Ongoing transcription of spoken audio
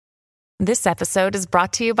This episode is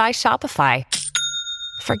brought to you by Shopify.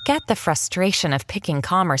 Forget the frustration of picking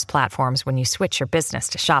commerce platforms when you switch your business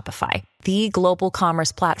to Shopify, the global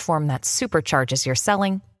commerce platform that supercharges your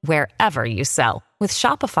selling wherever you sell. With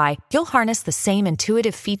Shopify, you'll harness the same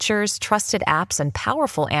intuitive features, trusted apps, and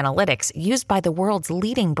powerful analytics used by the world's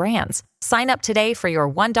leading brands. Sign up today for your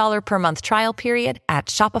 $1 per month trial period at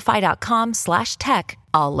shopify.com/tech,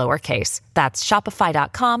 all lowercase. That's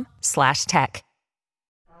shopify.com/tech.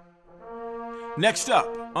 Next up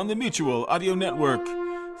on the Mutual Audio Network,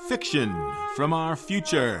 Fiction from Our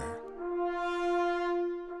Future.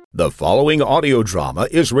 The following audio drama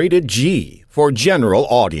is rated G for general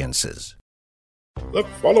audiences. The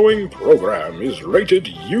following program is rated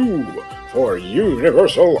U for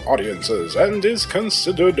universal audiences and is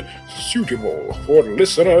considered suitable for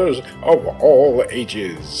listeners of all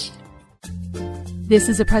ages. This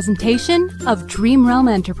is a presentation of Dream Realm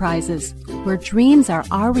Enterprises, where dreams are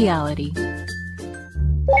our reality.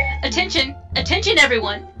 Attention! Attention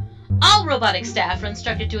everyone! All robotic staff are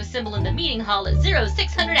instructed to assemble in the meeting hall at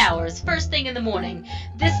 0600 hours, first thing in the morning.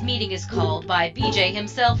 This meeting is called by BJ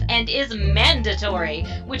himself and is mandatory,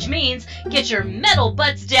 which means get your metal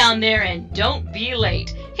butts down there and don't be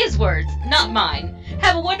late. His words, not mine.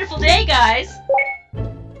 Have a wonderful day, guys!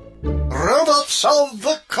 Robotz of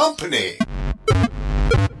the company.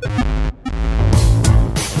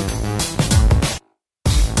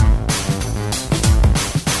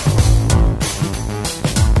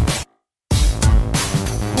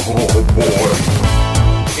 Oh boy.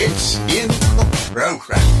 It's in the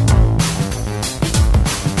program.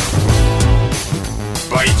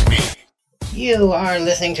 Bite me. You are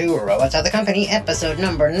listening to Robotz of the Company, episode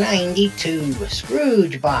number 92,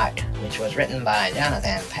 Scrooge Bot, which was written by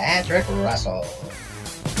Jonathan Patrick Russell.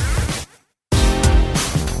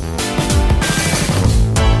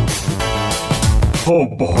 Oh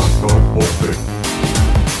boy, oh boy.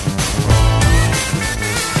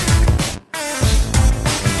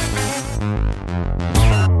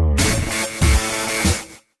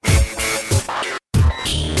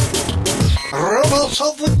 Robotz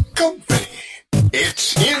of the company.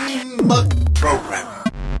 It's in the program.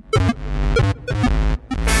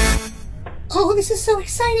 Oh, this is so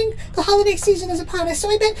exciting! The holiday season is upon us, so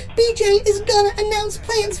I bet BJ is gonna announce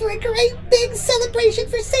plans for a great big celebration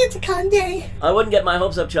for SantaCon Day. I wouldn't get my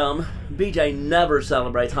hopes up, chum. BJ never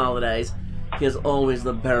celebrates holidays. He is always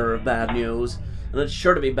the bearer of bad news. And it's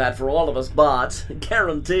sure to be bad for all of us bots.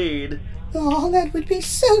 Guaranteed. Oh, that would be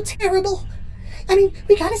so terrible. I mean,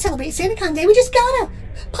 we gotta celebrate SantaCon Day. We just gotta.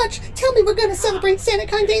 Putch, tell me we're gonna celebrate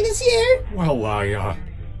SantaCon Day this year. Well, I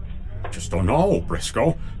just don't know,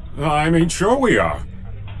 Briscoe. I mean, sure we are.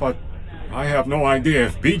 But I have no idea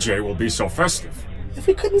if BJ will be so festive. If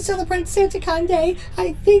we couldn't celebrate SantaCon Day,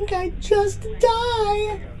 I think I'd just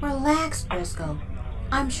die. Relax, Briscoe.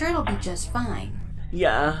 I'm sure it'll be just fine.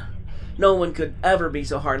 Yeah, no one could ever be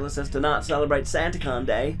so heartless as to not celebrate SantaCon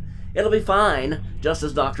Day. It'll be fine, just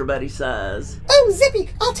as Dr. Betty says. Oh, zippy!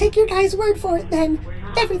 I'll take your guy's word for it then.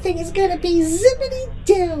 Everything is gonna be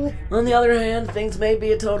zippity-doo. On the other hand, things may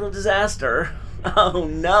be a total disaster. Oh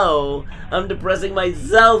no, I'm depressing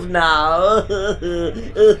myself now.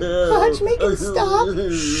 Pudge, make it stop.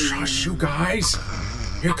 Shush, you guys.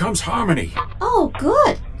 Here comes Harmony. Oh,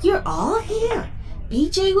 good. You're all here.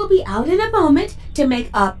 BJ will be out in a moment to make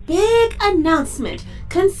a big announcement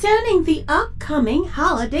concerning the upcoming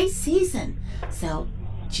holiday season. So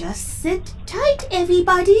just sit tight,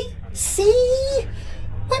 everybody. See?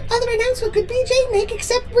 What other announcement could BJ make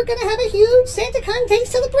except we're gonna have a huge SantaCon Day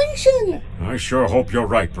celebration? I sure hope you're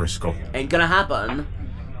right, Briscoe. Ain't gonna happen.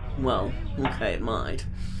 Well, okay, it might.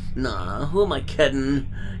 Nah, who am I kidding?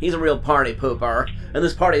 He's a real party pooper, and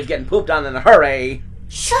this party is getting pooped on in a hurry.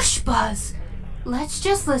 Shush, Buzz. Let's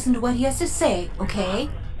just listen to what he has to say, okay?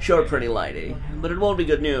 Sure, pretty lady, but it won't be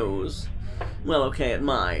good news. Well, okay, it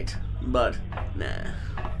might, but nah.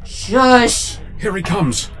 Shush! Here he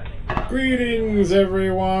comes. Greetings,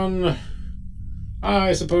 everyone.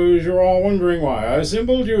 I suppose you're all wondering why I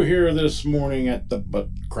assembled you here this morning at the butt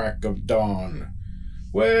crack of dawn.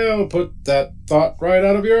 Well, put that thought right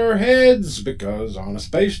out of your heads, because on a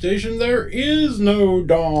space station there is no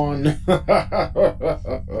dawn.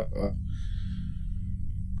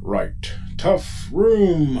 Right. Tough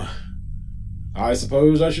room. I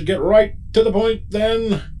suppose I should get right to the point,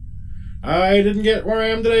 then. I didn't get where I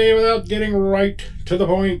am today without getting right to the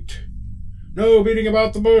point. No beating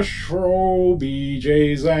about the bush for old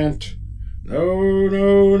BJ's aunt. No,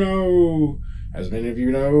 no, no. As many of you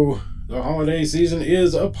know, the holiday season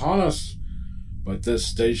is upon us. But this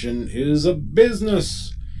station is a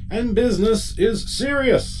business, and business is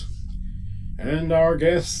serious. and our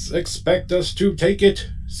guests expect us to take it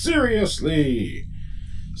seriously.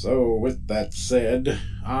 So, with that said,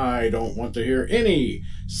 I don't want to hear any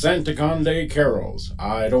Santa Conde carols.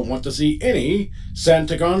 I don't want to see any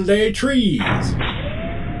Santa Conde trees.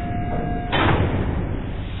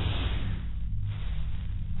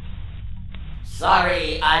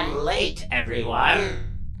 Sorry I'm late,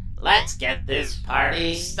 everyone. Let's get this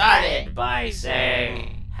party started by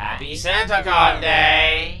saying Happy Santa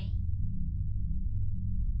Conde.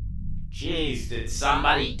 Jeez, did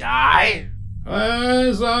somebody die?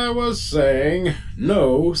 As I was saying,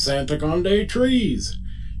 no Santa Conde trees,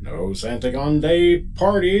 no Santa Conde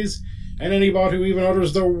parties, and anybody who even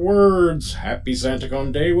utters the words Happy Santa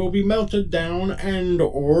Conde will be melted down and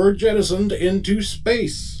or jettisoned into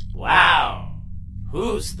space. Wow.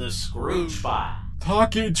 Who's the Scrooge bot?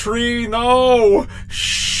 Talking tree, no!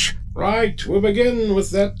 Shh! Right, we'll begin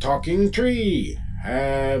with that talking tree.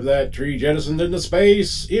 Have that tree jettisoned into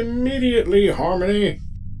space immediately, Harmony.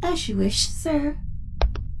 As you wish, sir.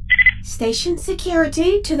 Station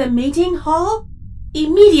security to the meeting hall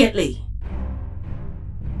immediately.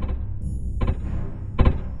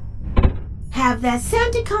 Have that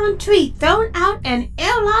SantaCon tree thrown out an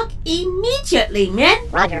airlock immediately, men.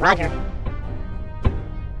 Roger, roger.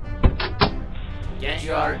 Get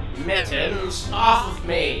your mittens off of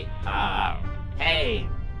me. Hey,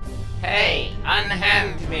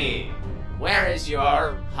 unhand me. Where is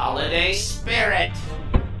your holiday spirit?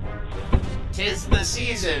 'Tis the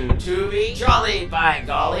season to be jolly, by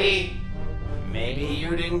golly. Maybe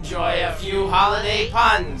you'd enjoy a few holiday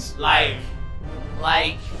puns, like,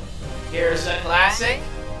 here's a classic.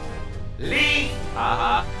 Leave,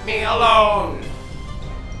 me alone.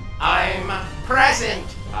 I'm present,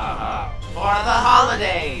 for the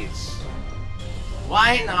holidays.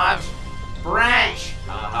 Why not branch,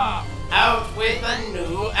 out with a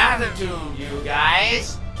new attitude, you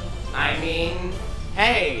guys? I mean,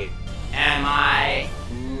 hey, am I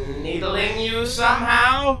needling you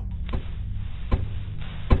somehow?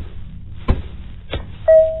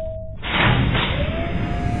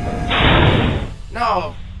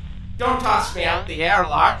 No, don't toss me out the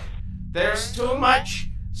airlock. There's too much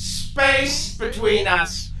space between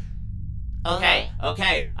us. Okay,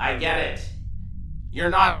 I get it. You're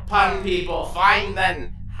not pun people. Fine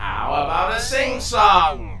then. How about a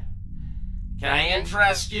sing-song? Can I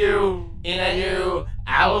interest you in a new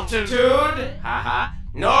altitude?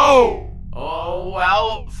 No! Oh,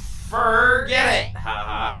 well, forget it.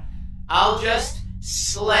 I'll just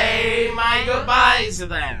slay my goodbyes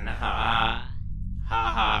then.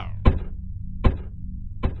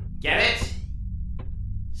 Get it?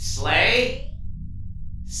 Slay?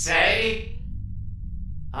 Say?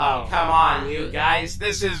 Oh, come on, you guys.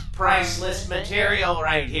 This is priceless material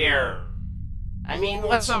right here. I mean,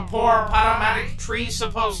 what's a poor potomatic tree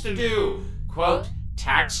supposed to do? Quote,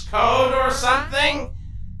 tax code or something?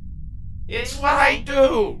 It's what I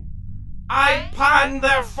do. I pun,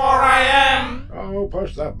 therefore I am. Oh,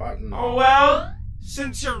 push that button. Oh, well,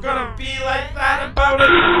 since you're gonna be like that about it...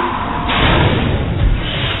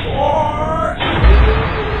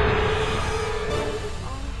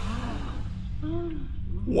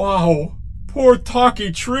 Wow, poor talky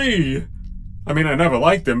tree. I mean, I never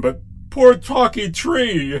liked him, but poor talky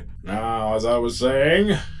tree. Now, as I was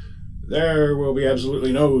saying, there will be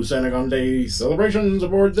absolutely no Santa Conde celebrations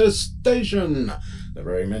aboard this station. The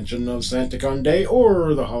very mention of Santa Conde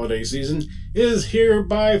or the holiday season is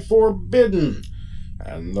hereby forbidden,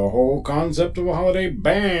 and the whole concept of a holiday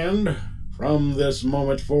banned from this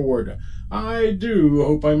moment forward. I do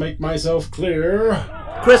hope I make myself clear.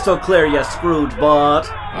 Crystal clear, you Scrooge bot.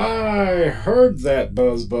 I heard that,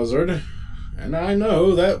 Buzzard, and I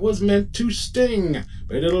know that was meant to sting,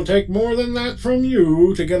 but it'll take more than that from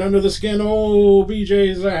you to get under the skin of old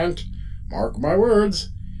BJ's aunt. Mark my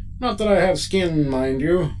words. Not that I have skin, mind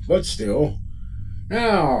you, but still.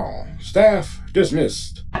 Now, staff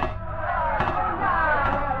dismissed.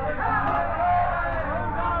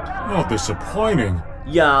 How disappointing.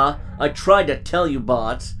 Yeah, I tried to tell you,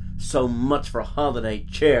 bots. So much for holiday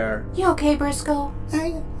cheer. You okay, Briscoe?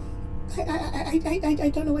 I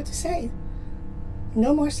don't know what to say.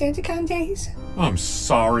 No more SantaCon days? I'm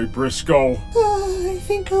sorry, Briscoe. I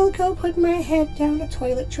think I'll go put my head down a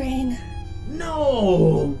toilet drain.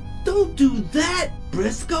 No! Don't do that,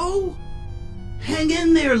 Briscoe! Hang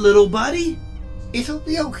in there, little buddy. It'll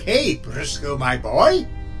be okay, Briscoe, my boy.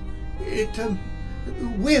 It,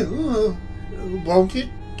 will, won't it,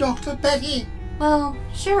 Dr. Betty? Well,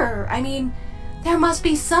 sure. I mean, there must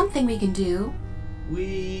be something we can do.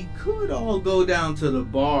 We could all go down to the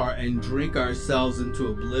bar and drink ourselves into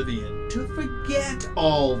oblivion to forget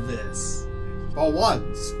all this. For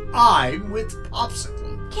once, I'm with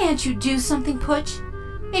Popsicle. Can't you do something, Putch?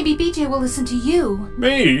 Maybe BJ will listen to you.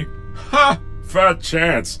 Me? Ha! Fat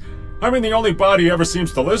chance. I mean, the only body he ever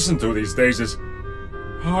seems to listen to these days is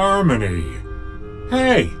Harmony.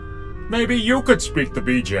 Hey, maybe you could speak to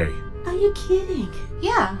BJ. Are you kidding?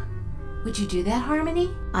 Yeah. Would you do that,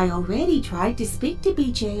 Harmony? I already tried to speak to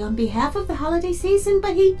BJ on behalf of the holiday season,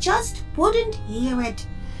 but he just wouldn't hear it.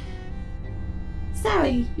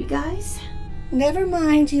 Sorry, you guys. Never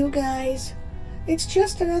mind, you guys. It's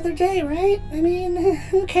just another day, right? I mean,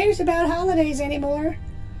 who cares about holidays anymore?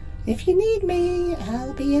 If you need me,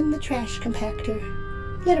 I'll be in the trash compactor.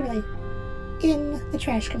 Literally, in the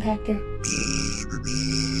trash compactor.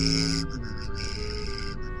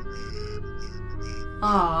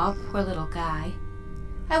 Aw, poor little guy.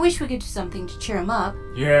 I wish we could do something to cheer him up.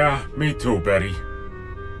 Yeah, me too, Betty.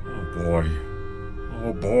 Oh boy.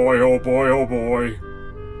 Oh boy, oh boy, oh boy.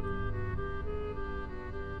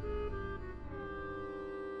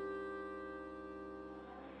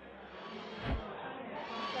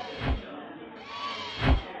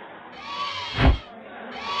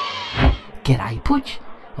 G'day, Putch.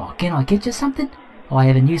 Oh, can I get you something? I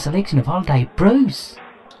have a new selection of holiday brews.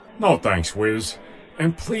 No thanks, Wiz.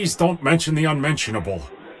 And please don't mention the unmentionable.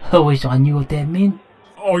 I wish I knew what that meant.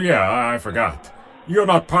 Oh yeah, I forgot. You're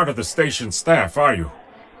not part of the station staff, are you?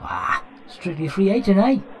 Ah, strictly free agent,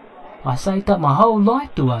 eh? I saved up my whole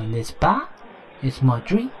life to own this bar. It's my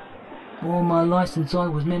dream. All my life since I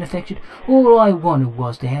was manufactured, all I wanted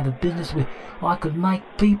was to have a business where I could make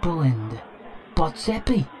people and bots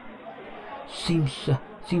happy. Seems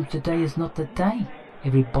today is not the day.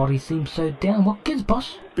 Everybody seems so down. What gives,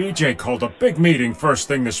 boss? BJ called a big meeting first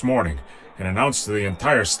thing this morning and announced to the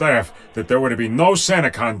entire staff that there were to be no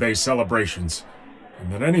SantaCon Day celebrations,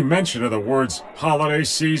 and that any mention of the words holiday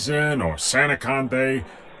season or SantaCon Day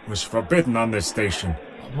was forbidden on this station.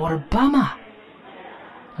 What a bummer.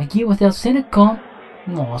 A year without SantaCon?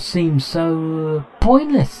 Oh, seems so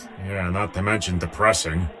pointless. Yeah, not to mention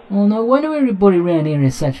depressing. Well, no wonder everybody around here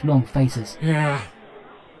has such long faces. Yeah.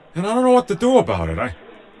 And I don't know what to do about it.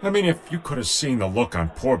 I mean, if you could have seen the look on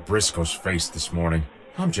poor Briscoe's face this morning.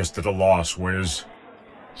 I'm just at a loss, Wiz.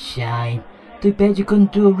 Shame. Too bad you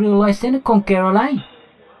couldn't do a real-life SantaCon carol, eh?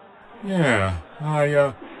 Yeah,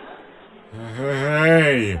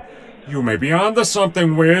 Hey, you may be onto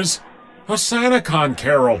something, Wiz. A SantaCon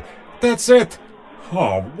carol. That's it.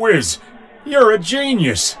 Oh, Wiz, you're a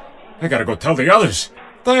genius. I gotta go tell the others.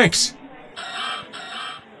 Thanks.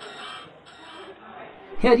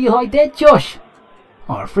 How do you like that, Josh?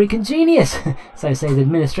 Oh, a freaking genius. So says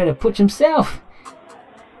Administrator Putch himself.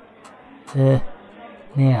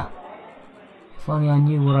 Now, if only I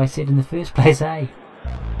knew what I said in the first place, eh?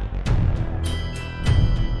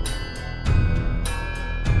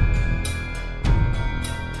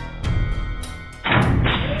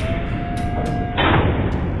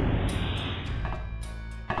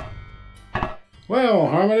 Well,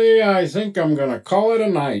 Harmony, I think I'm gonna call it a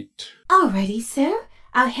night. Alrighty, sir.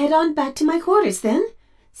 I'll head on back to my quarters then.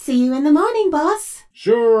 See you in the morning, boss.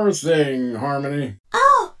 Sure thing, Harmony.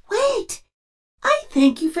 Oh, wait. I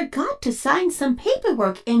think you forgot to sign some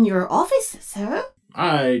paperwork in your office, sir.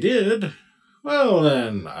 I did. Well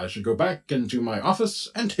then, I should go back into my office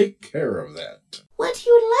and take care of that. Would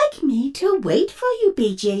you like me to wait for you,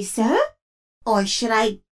 BJ, sir? Or should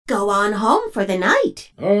I go on home for the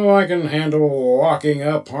night? Oh, I can handle locking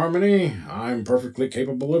up, Harmony. I'm perfectly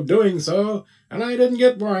capable of doing so, and I didn't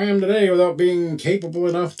get where I am today without being capable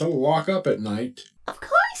enough to lock up at night. Of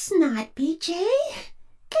course not, BJ.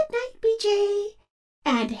 Good night, BJ.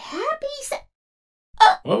 And happy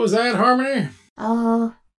What was that, Harmony?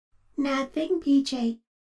 Oh, nothing, BJ.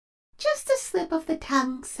 Just a slip of the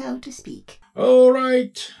tongue, so to speak. All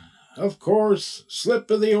right. Of course, slip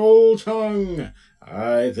of the old tongue.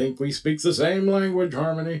 I think we speak the same language,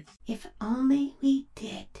 Harmony. If only we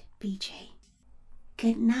did, BJ.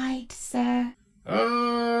 Good night, sir.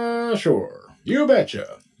 Sure. You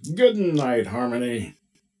betcha. Good night, Harmony.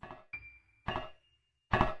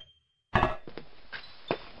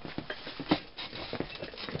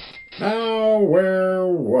 Now, where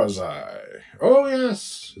was I? Oh,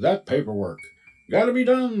 yes, that paperwork. Gotta be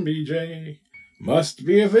done, BJ. Must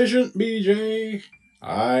be efficient, BJ.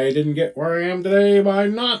 I didn't get where I am today by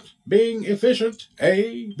not being efficient,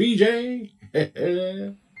 eh, BJ?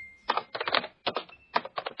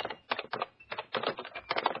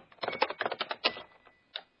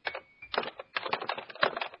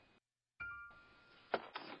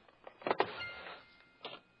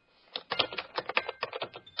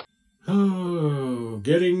 Oh,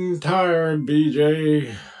 getting tired,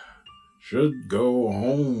 BJ. should go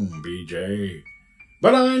home, BJ.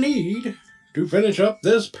 But I need to finish up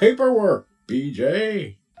this paperwork,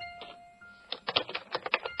 BJ.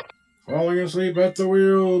 Falling asleep at the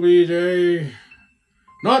wheel, BJ.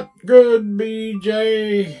 Not good,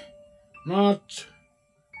 BJ. Not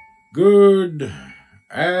good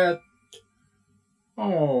at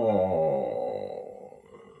all.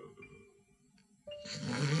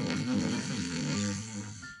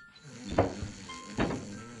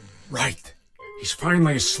 Right. He's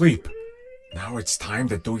finally asleep. Now it's time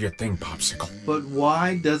to do your thing, Popsicle. But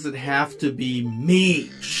why does it have to be me?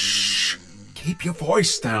 Shh. Keep your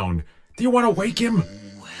voice down. Do you want to wake him?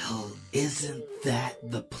 Well, isn't that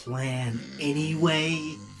the plan anyway?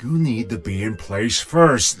 You need to be in place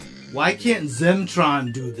first. Why can't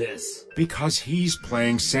Zemtron do this? Because he's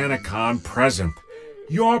playing SantaCon present.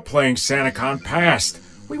 You're playing SantaCon past.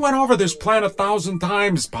 We went over this plan 1,000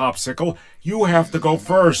 times, Popsicle. You have to go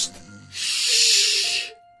first.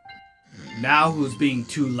 Shh. Now who's being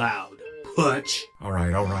too loud? Putch. All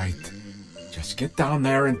right. Just get down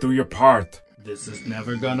there and do your part. This is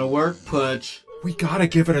never gonna work, Putch. We gotta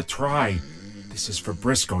give it a try. This is for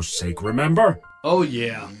Briscoe's sake, remember? Oh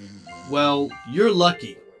yeah. Well, you're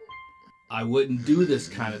lucky. I wouldn't do this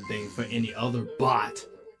kind of thing for any other bot.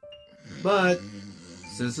 But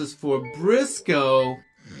since it's for Briscoe,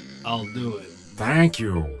 I'll do it. Thank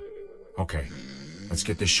you. Okay, let's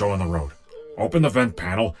get this show on the road. Open the vent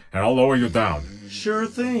panel and I'll lower you down. Sure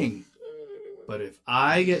thing. But if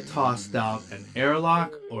I get tossed out an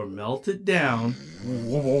airlock or melted down...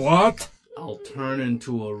 What? I'll turn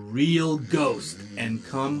into a real ghost and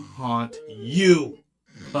come haunt you,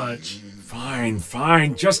 Putch. Fine.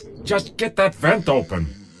 Just get that vent open.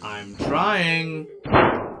 I'm trying.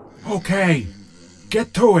 Okay,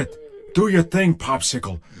 get to it. Do your thing,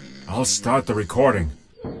 Popsicle. I'll start the recording.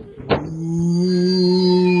 Ooh,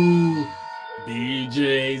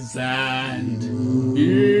 BJ Zand.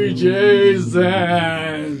 BJ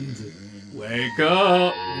Zand. Wake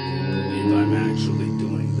up. I believe I'm actually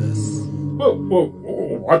doing this. Whoa,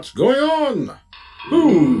 what's going on?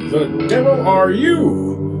 Who the devil are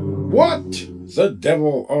you? What the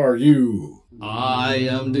devil are you? I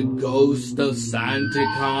am the ghost of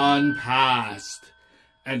SantaCon past,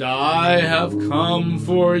 and I have come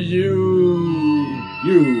for you.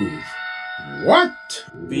 You... what?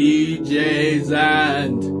 BJ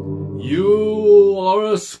Zand, you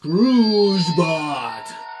are a Scrooge bot.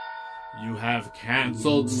 You have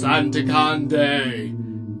cancelled SantaCon Day,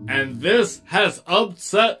 and this has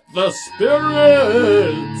upset the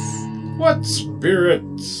spirits. What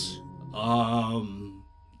spirits?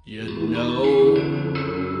 You know,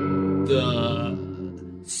 the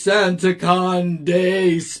SantaCon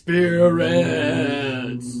Day spirits.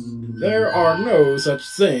 There are no such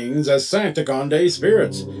things as SantaCon Day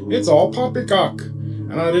spirits. It's all poppycock.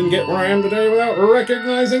 And I didn't get where I am today without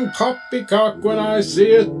recognizing poppycock when I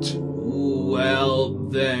see it. Well,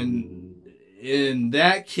 then, in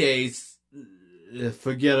that case,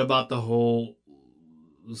 forget about the whole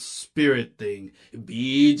spirit thing.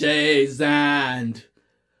 BJ Zand,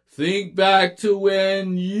 think back to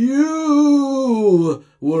when you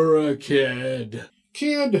were a kid.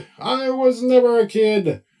 Kid? I was never a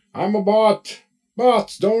kid. I'm a bot.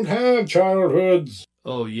 Bots don't have childhoods.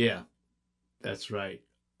 Oh, yeah. That's right.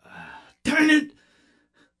 Darn it!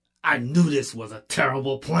 I knew this was a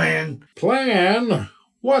terrible plan. Plan?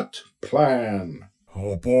 What plan?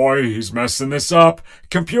 Oh boy, he's messing this up.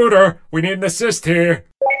 Computer, we need an assist here.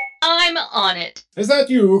 I'm on it. Is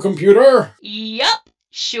that you, computer? Yup,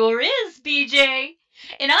 sure is, BJ.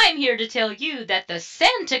 And I'm here to tell you that the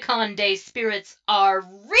SantaCon Day spirits are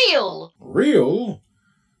real. Real?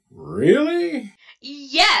 Really?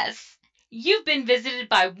 Yes. You've been visited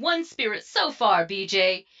by one spirit so far,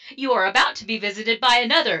 BJ. You are about to be visited by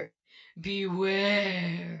another.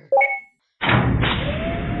 Beware.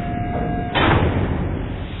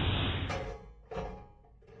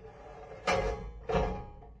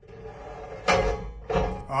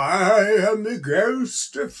 I am the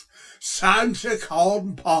ghost of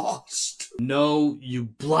SantaCon past. No, you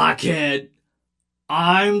blockhead.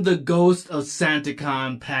 I'm the ghost of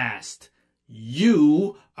SantaCon past.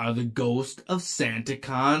 You are the ghost of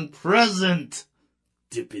SantaCon present.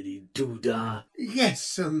 Dippity-doo-dah.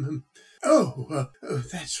 Yes,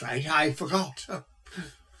 that's right, I forgot.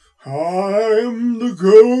 I'm the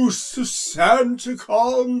ghost of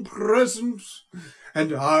SantaCon present,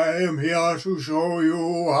 and I am here to show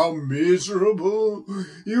you how miserable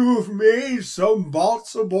you've made some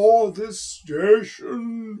bots aboard this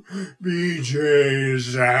station. BJ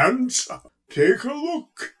Zant, take a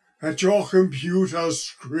look at your computer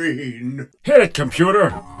screen. Hit it,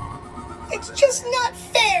 computer! It's just not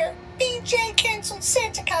fair. BJ canceled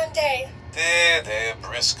SantaCon Day. There,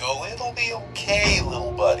 Briscoe. It'll be okay,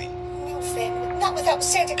 little buddy. No, Finn, not without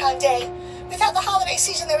SantaCon Day. Without the holiday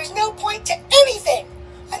season, there is no point to anything.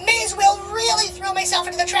 I may as well really throw myself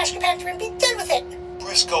into the trash compactor and be done with it.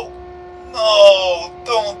 Briscoe, no,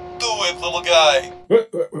 don't do it, little guy.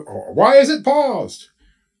 Why is it paused?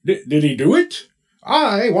 Did he do it?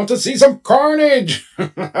 I want to see some carnage!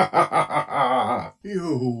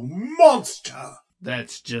 You monster!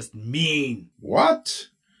 That's just mean. What?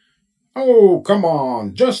 Oh, come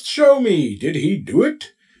on, just show me. Did he do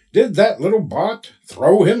it? Did that little bot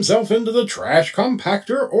throw himself into the trash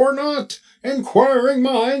compactor or not? Inquiring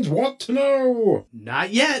minds want to know.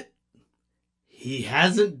 Not yet. He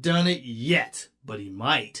hasn't done it yet, but he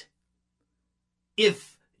might.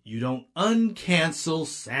 If you don't uncancel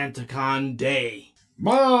SantaCon Day.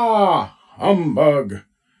 Ma! Humbug!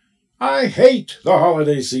 I hate the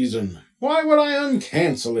holiday season. Why would I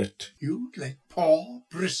uncancel it? You'd let poor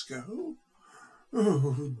Briscoe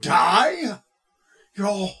die?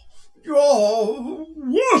 You're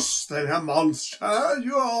worse than a monster.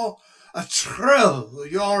 You're a troll.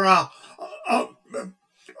 You're a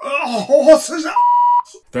horse's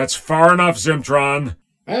ass. That's far enough, Zimtron.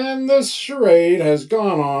 And this charade has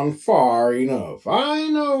gone on far enough. I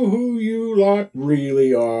know who you lot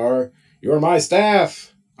really are. You're my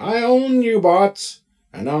staff. I own you, bots.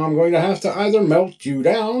 And now I'm going to have to either melt you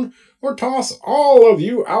down or toss all of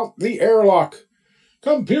you out the airlock.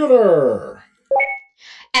 Computer!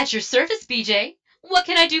 At your service, BJ. What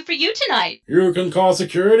can I do for you tonight? You can call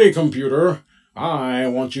security, computer. I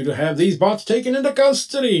want you to have these bots taken into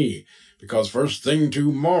custody. Because first thing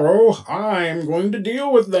tomorrow, I'm going to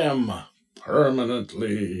deal with them.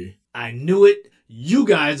 Permanently. I knew it. You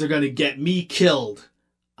guys are going to get me killed.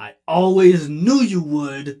 I always knew you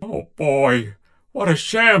would. Oh boy, what a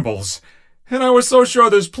shambles. And I was so sure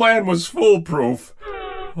this plan was foolproof.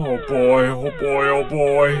 Oh boy, oh boy, oh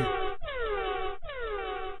boy.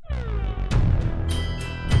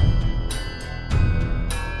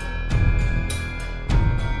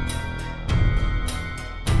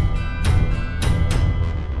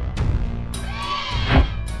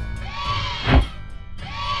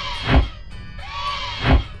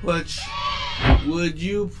 Butch, would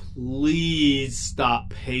you please stop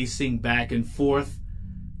pacing back and forth?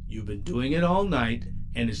 You've been doing it all night,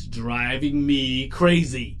 and it's driving me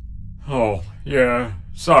crazy. Oh, yeah.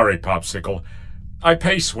 Sorry, Popsicle. I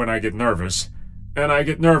pace when I get nervous, and I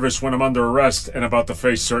get nervous when I'm under arrest and about to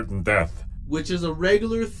face certain death. Which is a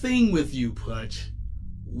regular thing with you, Putch.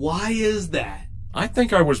 Why is that? I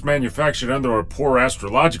think I was manufactured under a poor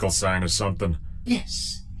astrological sign or something.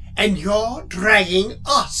 Yes. And you're dragging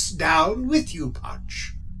us down with you,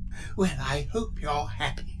 Putch. Well, I hope you're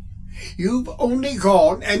happy. You've only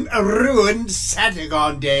gone and ruined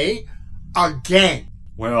SantaCon Day again.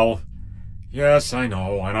 Well, yes, I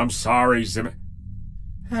know, and I'm sorry,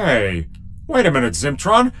 Hey, wait a minute,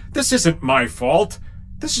 Zimtron. This isn't my fault.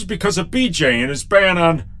 This is because of BJ and his ban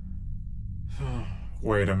on...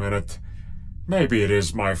 Wait a minute. Maybe it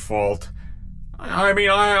is my fault. I mean,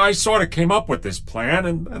 I sort of came up with this plan,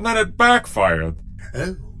 and then it backfired.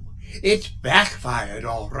 Oh, it backfired,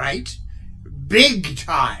 all right. Big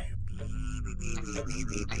time.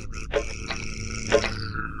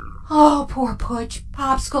 Oh, poor Putch,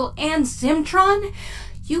 Popsicle, and Zimtron.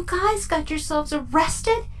 You guys got yourselves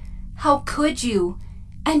arrested? How could you?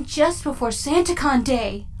 And just before SantaCon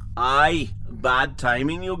Day. Aye, bad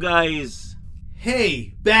timing, you guys.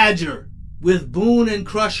 Hey, Badger! With Boone and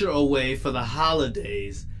Crusher away for the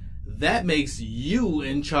holidays, that makes you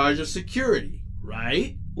in charge of security,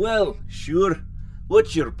 right? Well, sure.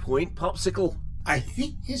 What's your point, Popsicle? I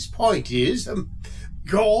think his point is,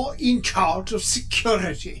 you're in charge of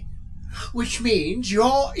security, which means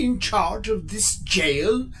you're in charge of this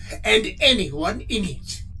jail and anyone in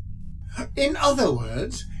it. In other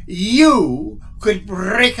words, you could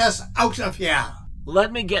break us out of here.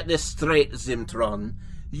 Let me get this straight, Zimtron.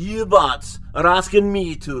 You bots are asking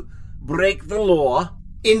me to break the law?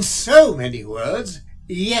 In so many words,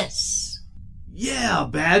 yes. Yeah,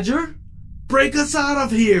 Badger. Break us out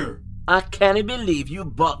of here. I can't believe you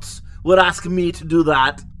bots would ask me to do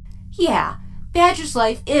that. Yeah, Badger's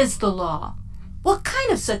life is the law. What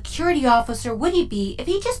kind of security officer would he be if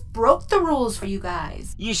he just broke the rules for you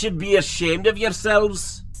guys? You should be ashamed of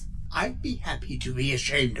yourselves. I'd be happy to be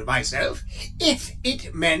ashamed of myself if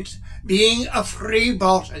it meant being a free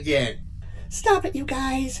bot again. Stop it, you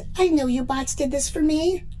guys. I know you bots did this for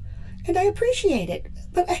me, and I appreciate it,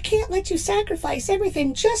 but I can't let you sacrifice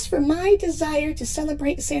everything just for my desire to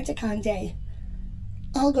celebrate SantaCon Day.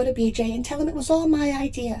 I'll go to BJ and tell him it was all my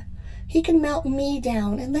idea. he can melt me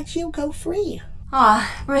down and let you go free.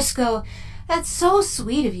 Ah, Briscoe, that's so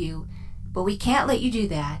sweet of you, but we can't let you do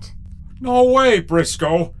that. No way,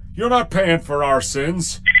 Briscoe. You're not paying for our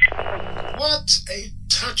sins. What a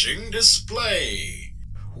touching display.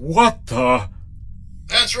 What the?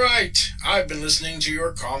 That's right. I've been listening to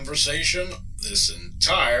your conversation this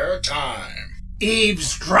entire time.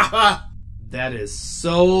 Eavesdropper! That is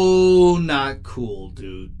so not cool,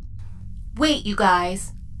 dude. Wait, you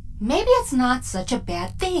guys. Maybe it's not such a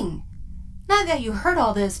bad thing. Now that you heard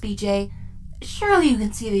all this, BJ, surely you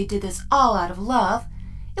can see they did this all out of love.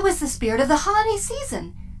 It was the spirit of the holiday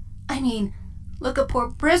season. I mean, look at poor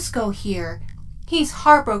Briscoe here. He's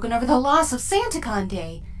heartbroken over the loss of SantaCon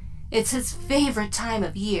Day. It's his favorite time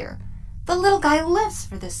of year. The little guy lives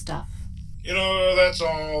for this stuff. You know, that's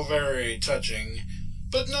all very touching,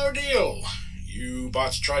 but no deal. You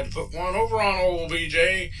bots tried to put one over on old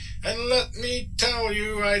BJ, and let me tell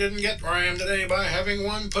you, I didn't get where I am today by having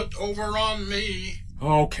one put over on me.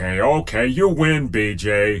 Okay, you win,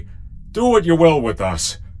 BJ. Do what you will with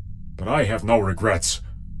us. But I have no regrets.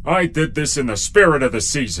 I did this in the spirit of the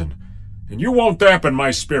season, and you won't dampen my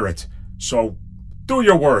spirit, so do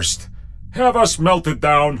your worst. Have us melted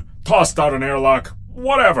down, tossed out an airlock,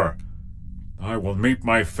 whatever. I will meet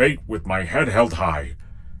my fate with my head held high,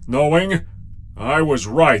 knowing I was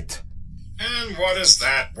right. And what is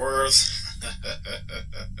that worth?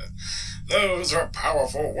 Those are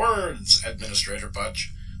powerful words, Administrator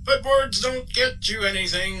Putch. But words don't get you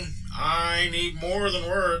anything. I need more than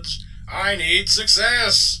words. I need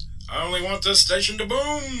success. I only want this station to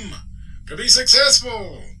boom, to be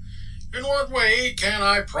successful. In what way can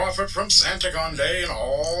I profit from SantaCon Day and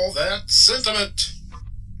all that sentiment?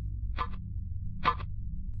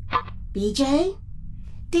 BJ,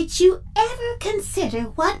 did you ever consider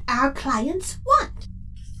what our clients want?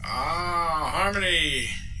 Ah, Harmony,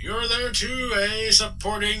 you're there too, eh?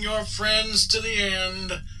 Supporting your friends to the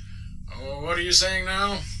end. Oh, what are you saying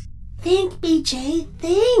now? Think, BJ,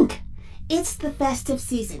 think. It's the festive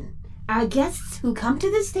season. Our guests who come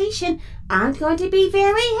to the station aren't going to be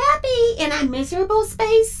very happy in a miserable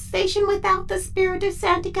space station without the spirit of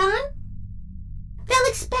SantaCon. They'll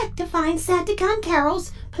expect to find SantaCon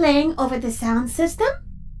carols playing over the sound system,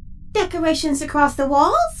 decorations across the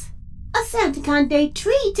walls, a SantaCon Day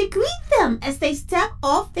tree to greet them as they step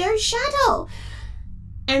off their shuttle,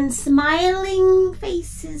 and smiling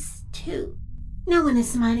faces too. No one is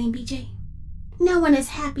smiling, BJ. No one is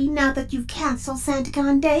happy now that you've canceled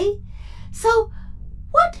SantaCon Day. So,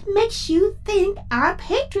 what makes you think our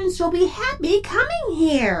patrons will be happy coming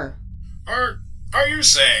here? Are you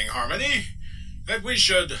saying, Harmony, that we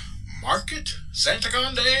should market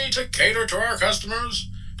SantaCon Day to cater to our customers,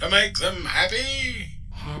 to make them happy?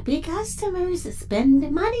 Happy customers spend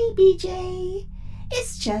money, BJ.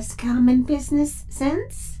 It's just common business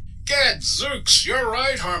sense. Gadzooks, you're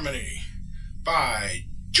right, Harmony. By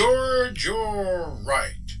George, you're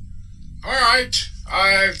right. All right,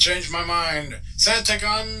 I've changed my mind.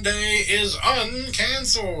 SantaCon Day is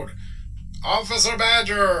uncancelled. Officer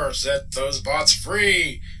Badger, set those bots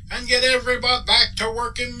free and get every bot back to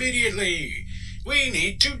work immediately. We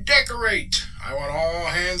need to decorate. I want all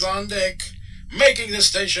hands on deck, making the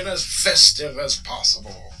station as festive as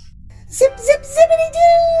possible. Zip, zip,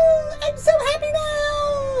 zippity-doo! I'm so happy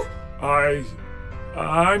now!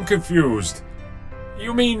 I'm confused.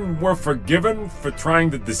 You mean we're forgiven for trying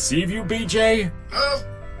to deceive you, BJ? Of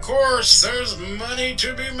course, there's money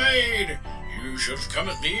to be made. You should have come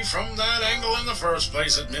at me from that angle in the first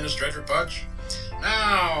place, Administrator Putch.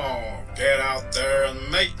 Now, get out there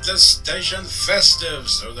and make this station festive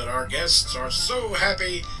so that our guests are so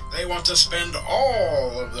happy they want to spend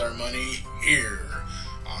all of their money here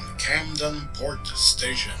on Camden Port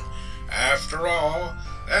Station. After all,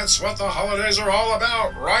 that's what the holidays are all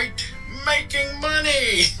about, right? Making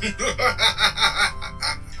money!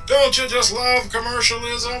 Don't you just love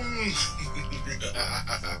commercialism?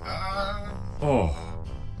 Oh,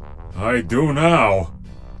 I do now.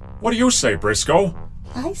 What do you say, Briscoe?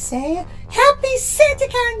 I say, Happy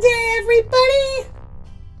SantaCon Day, everybody!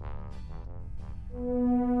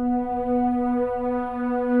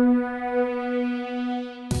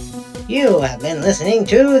 You have been listening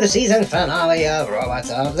to the season finale of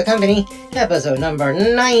Robotz of the Company, episode number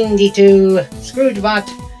 92, Scroogebot,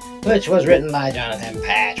 which was written by Jonathan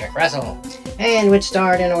Patrick Russell, and which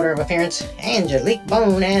starred in order of appearance Angelique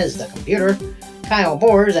Bone as the computer, Kyle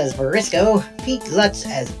Bors as Briscoe, Pete Lutz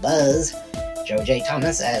as Buzz, Joe J.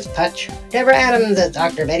 Thomas as Putch, Deborah Adams as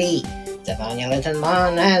Dr. Betty, Stefania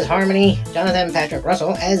Linton-Mon as Harmony, Jonathan Patrick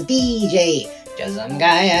Russell as BJ, Jazum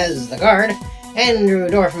Guy as the guard, Andrew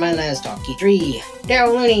Dorfman as Talkie Tree,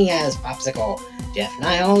 Daryl Looney as Popsicle, Jeff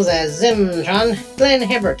Niles as Zimtron, Glenn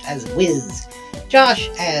Hibbert as Wiz, Josh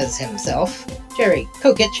as himself, Jerry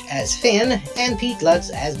Kokich as Finn, and Pete Lutz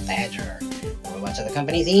as Badger. The Robots of the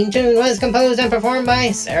Company theme tune was composed and performed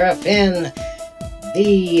by Sarah Finn.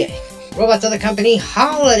 The Robots of the Company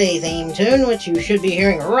holiday theme tune, which you should be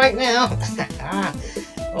hearing right now,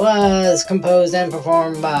 was composed and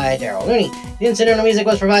performed by Daryl Looney. The incidental music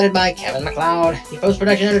was provided by Kevin MacLeod. The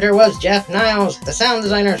post-production editor was Jeff Niles. The sound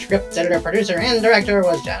designer, script editor, producer, and director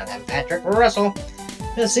was Jonathan Patrick Russell.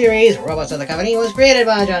 The series, Robots of the Company, was created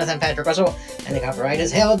by Jonathan Patrick Russell, and the copyright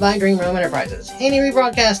is held by Dream Realm Enterprises. Any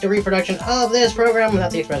rebroadcast or reproduction of this program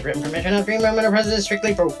without the express written permission of Dream Realm Enterprises is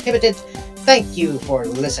strictly prohibited. Thank you for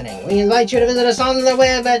listening. We invite you to visit us on the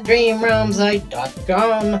web at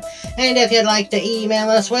dreamrealmsite.com. And if you'd like to email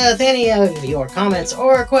us with any of your comments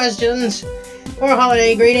or questions, or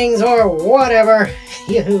holiday greetings, or whatever,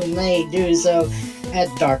 you may do so at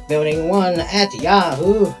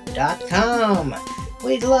darkbuilding1@yahoo.com.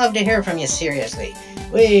 We'd love to hear from you, seriously.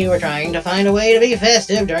 We were trying to find a way to be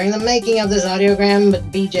festive during the making of this audiogram,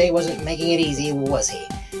 but BJ wasn't making it easy, was he?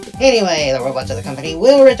 Anyway, the Robots of the Company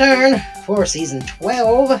will return for Season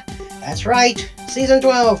 12. That's right, Season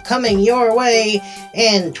 12 coming your way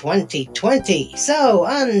in 2020. So,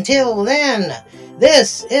 until then,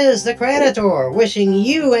 this is the Creditor wishing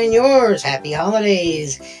you and yours happy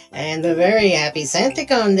holidays and a very happy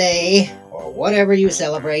Santacon Day, or whatever you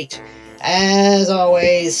celebrate, as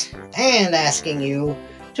always, and asking you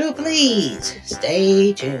to please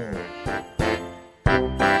stay tuned.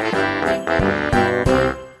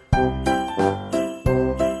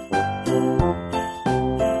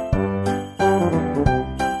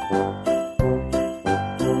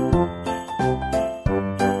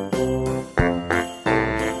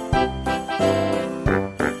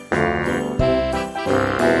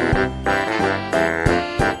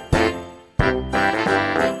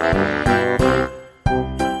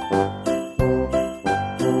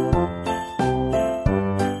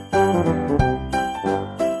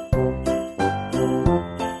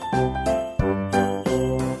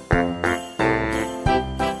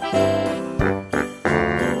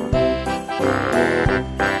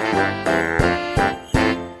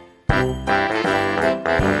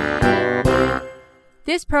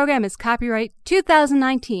 This program is copyright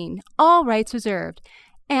 2019, all rights reserved,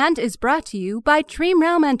 and is brought to you by Dream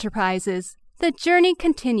Realm Enterprises. The journey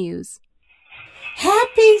continues.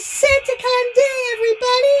 Happy Santacon Day,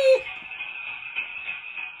 everybody!